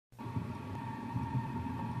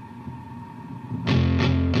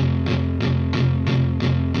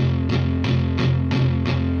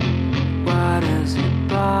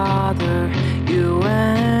bother you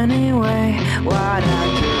anyway? Why'd I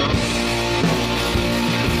do?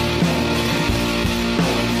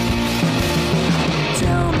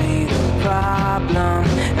 Tell me the problem,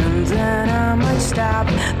 and then I might stop,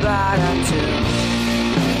 but I'm too.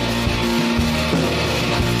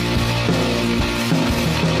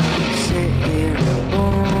 Sit here and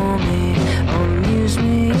bore me, amuse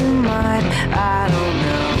me, you might, I don't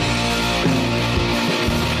know.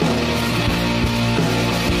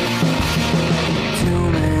 Too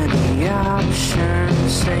many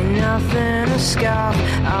options, say nothing to scoff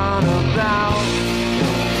on about.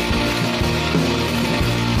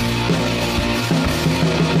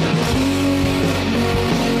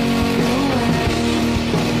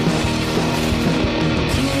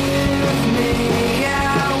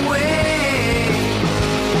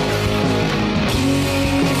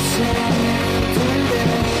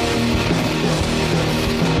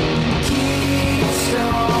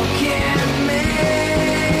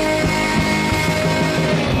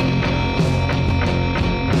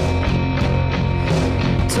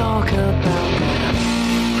 Talk about that.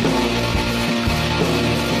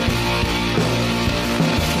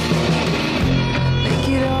 Make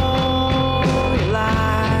it all your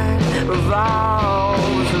life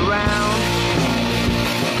revolves around.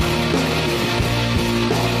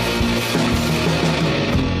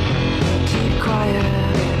 Keep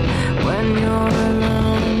quiet when you're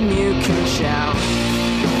alone, you can shout.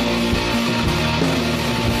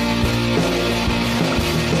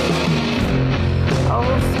 Oh,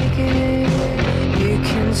 fake it, you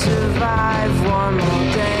can survive one more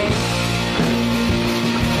day.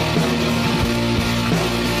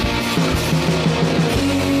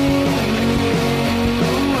 Give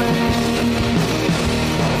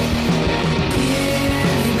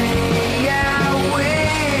me away.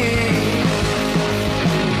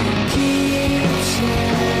 Keep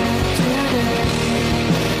today.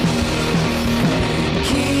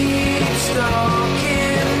 Keep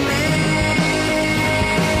stalking me.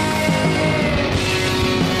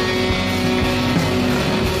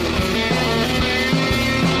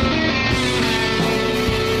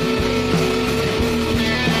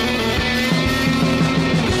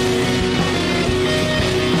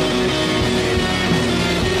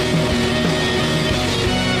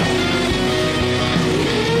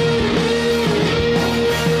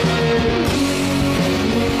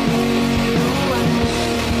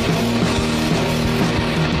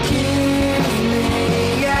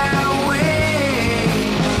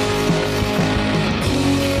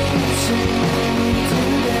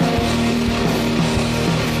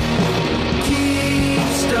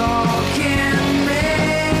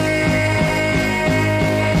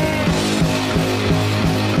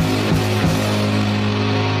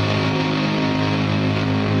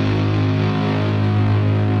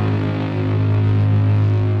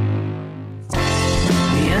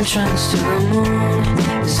 Entrance to the moon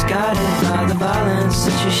is guided by the violence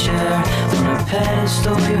that you share. On a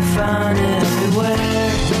pedestal you find it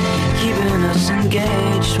everywhere, keeping us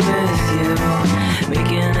engaged with you,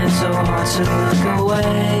 making it so hard to look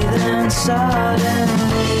away. Then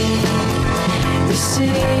suddenly you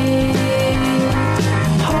see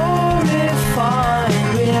horrifying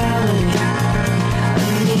reality, a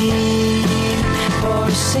need for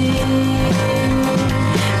a scene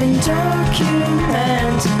and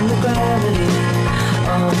documenting the gravity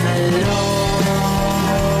of it all.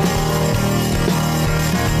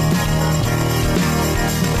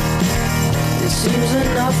 It seems that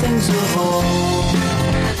nothing's evolved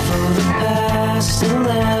for the past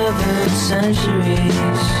 11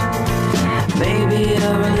 centuries. Maybe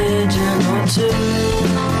a religion or two,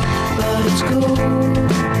 but it's cool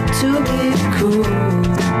to be cool.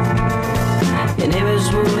 Your neighbors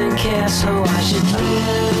wouldn't care, so I should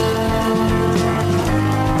live.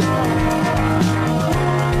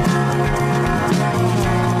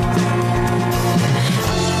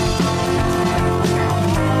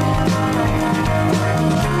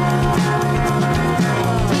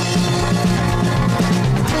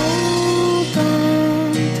 Hold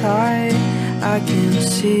on tight, I can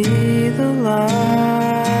see the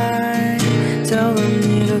light telling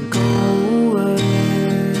me to go away.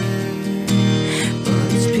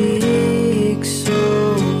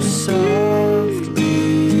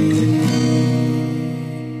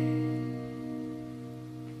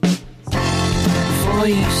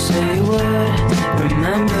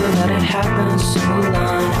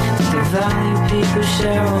 Value people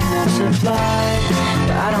share or multiply,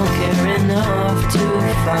 but I don't care enough to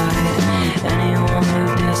fight anyone who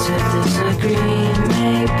dares to disagree.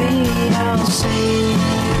 Maybe I'll see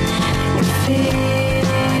you feel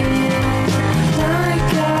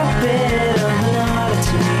like I've been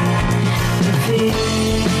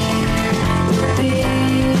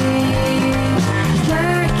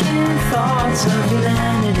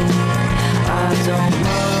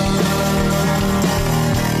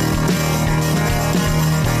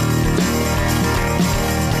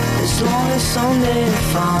someday to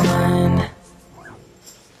find